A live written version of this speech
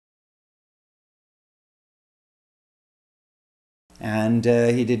and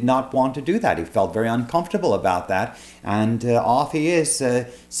he did not want to do that. He felt very uncomfortable about that, and off he is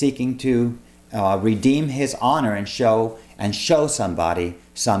seeking to redeem his honor and show somebody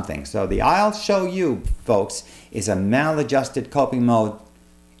something. So the "I'll show you," folks, is a maladjusted coping mode.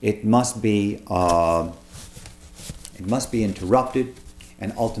 It must be interrupted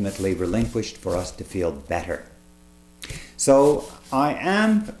and ultimately relinquished for us to feel better. So I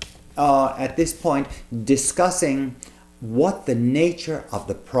am at this point discussing what the nature of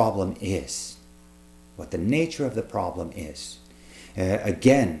the problem is. What the nature of the problem is.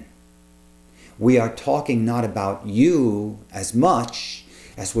 Again, we are talking not about you as much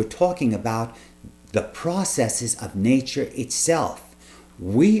as we're talking about the processes of nature itself.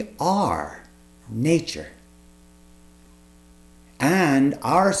 We are nature. And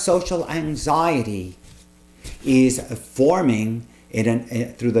our social anxiety is forming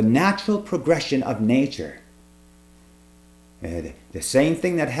through the natural progression of nature. The same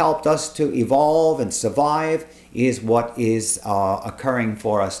thing that helped us to evolve and survive is what is occurring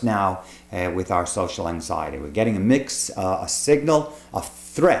for us now with our social anxiety. We're getting a mix, a signal of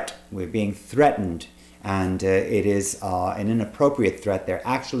threat. We're being threatened, and it is an inappropriate threat. There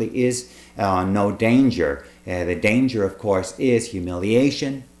actually is no danger. The danger, of course, is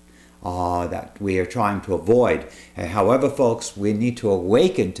humiliation that we are trying to avoid. However, folks, we need to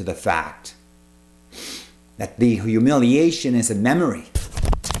awaken to the fact that the humiliation is a memory,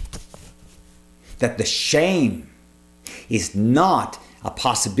 that the shame is not a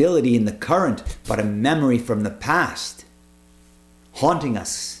possibility in the current, but a memory from the past, haunting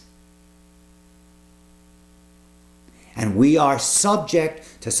us. And we are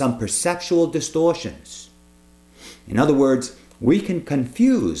subject to some perceptual distortions. In other words, we can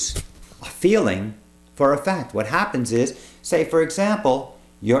confuse a feeling for a fact. What happens is, say for example,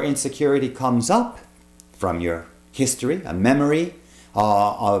 your insecurity comes up from your history, a memory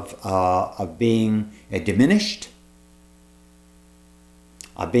of being diminished,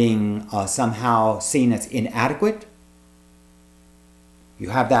 of being somehow seen as inadequate. You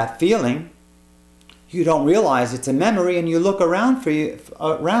have that feeling. You don't realize it's a memory, and you look around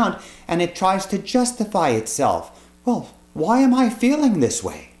and it tries to justify itself. Well, why am I feeling this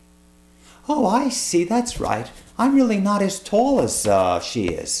way? Oh, I see, that's right. I'm really not as tall as she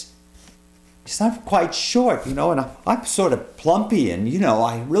is. I'm quite short, and I'm sort of plumpy, and,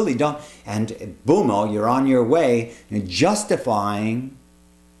 I really don't. And boom, you're on your way justifying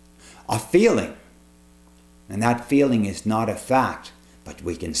a feeling. And that feeling is not a fact, but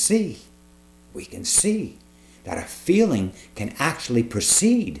we can see that a feeling can actually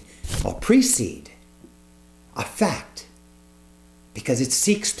precede a fact, because it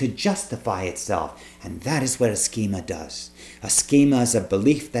seeks to justify itself. And that is what a schema does. A schema is a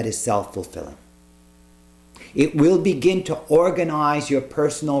belief that is self-fulfilling. It will begin to organize your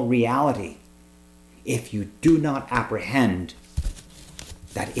personal reality if you do not apprehend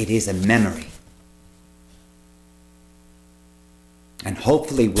that it is a memory. And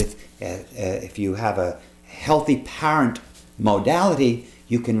hopefully if you have a healthy parent modality,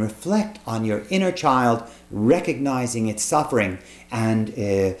 you can reflect on your inner child, recognizing its suffering and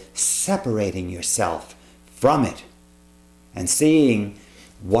separating yourself from it and seeing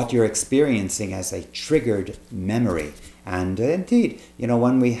what you're experiencing as a triggered memory. And indeed,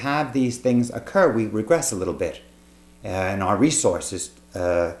 when we have these things occur, we regress a little bit and our resources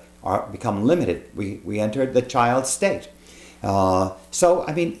become limited. We enter the child state.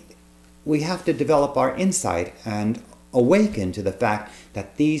 We have to develop our insight and awaken to the fact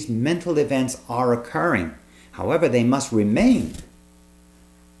that these mental events are occurring. However, they must remain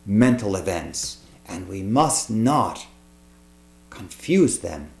mental events, and we must not confuse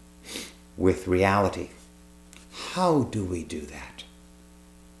them with reality. How do we do that?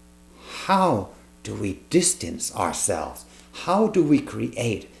 How do we distance ourselves? How do we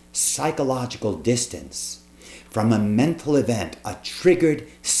create psychological distance from a mental event, a triggered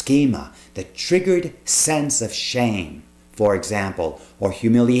schema, the triggered sense of shame, for example, or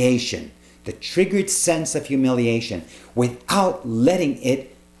humiliation, the triggered sense of humiliation, without letting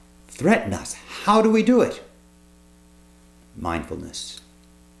it threaten us? How do we do it? Mindfulness.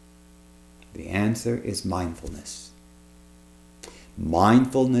 The answer is mindfulness.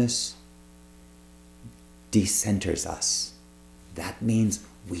 Mindfulness decenters us. That means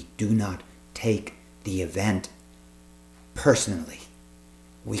we do not take the event personally.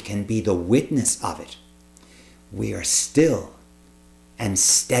 We can be the witness of it. We are still and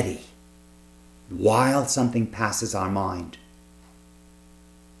steady while something passes our mind.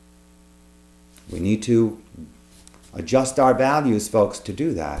 We need to adjust our values, folks, to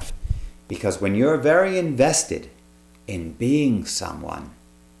do that. Because when you're very invested in being someone.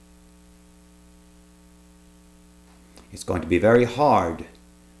 It's going to be very hard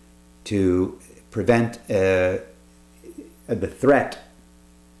to prevent the threat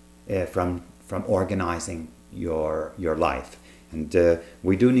from organizing your life. And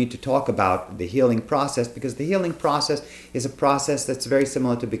we do need to talk about the healing process, because the healing process is a process that's very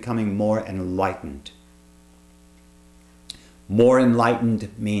similar to becoming more enlightened. More enlightened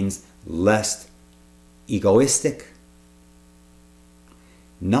means less egoistic.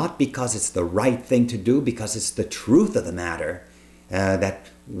 Not because it's the right thing to do, because it's the truth of the matter, that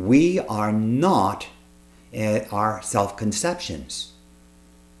we are not our self-conceptions.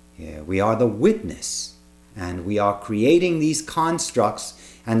 We are the witness, and we are creating these constructs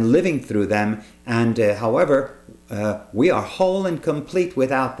and living through them, and however, we are whole and complete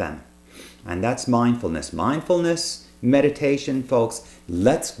without them. And that's mindfulness. Mindfulness meditation, folks,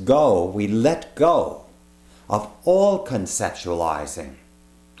 let's go. We let go of all conceptualizing.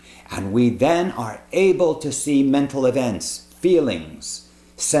 And we then are able to see mental events, feelings,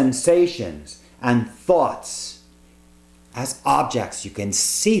 sensations, and thoughts as objects. You can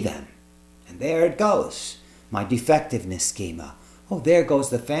see them. And there it goes, my defectiveness schema. Oh, there goes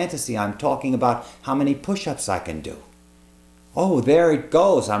the fantasy. I'm talking about how many push-ups I can do. Oh, there it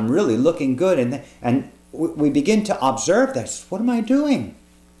goes. I'm really looking good. And we begin to observe this. What am I doing?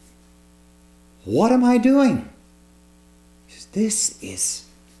 What am I doing? This is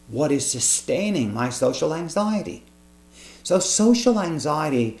what is sustaining my social anxiety. So social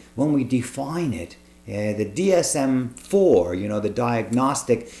anxiety, when we define it, the DSM-4, the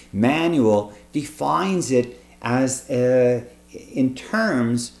diagnostic manual, defines it as in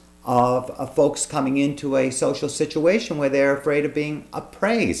terms of folks coming into a social situation where they're afraid of being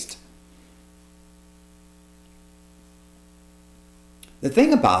appraised. The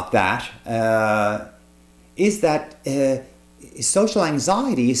thing about that is that social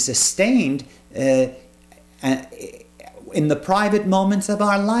anxiety is sustained in the private moments of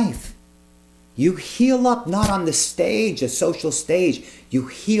our life. You heal up not on the stage, a social stage. You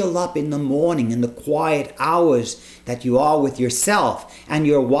heal up in the morning, in the quiet hours that you are with yourself, and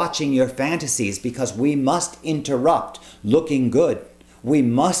you're watching your fantasies, because we must interrupt looking good. We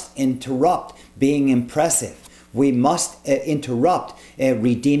must interrupt being impressive. We must interrupt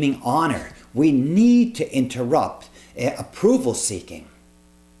redeeming honor. We need to interrupt approval seeking.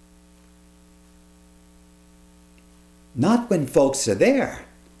 Not when folks are there,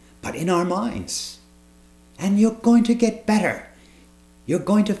 but in our minds. And you're going to get better. You're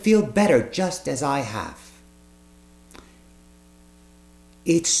going to feel better, just as I have.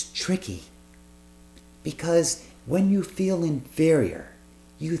 It's tricky, because when you feel inferior,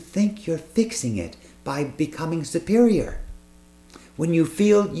 you think you're fixing it by becoming superior. When you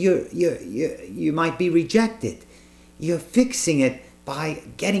feel you might be rejected, you're fixing it by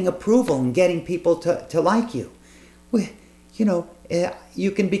getting approval and getting people to like you. Well,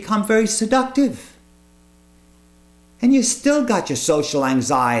 you can become very seductive. And you still got your social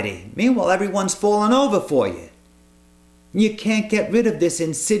anxiety. Meanwhile, everyone's falling over for you. And you can't get rid of this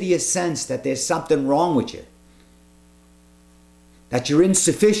insidious sense that there's something wrong with you, that you're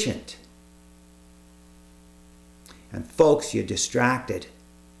insufficient. And folks, you're distracted.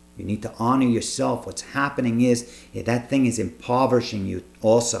 You need to honor yourself. What's happening is that thing is impoverishing you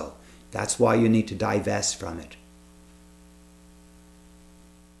also. That's why you need to divest from it.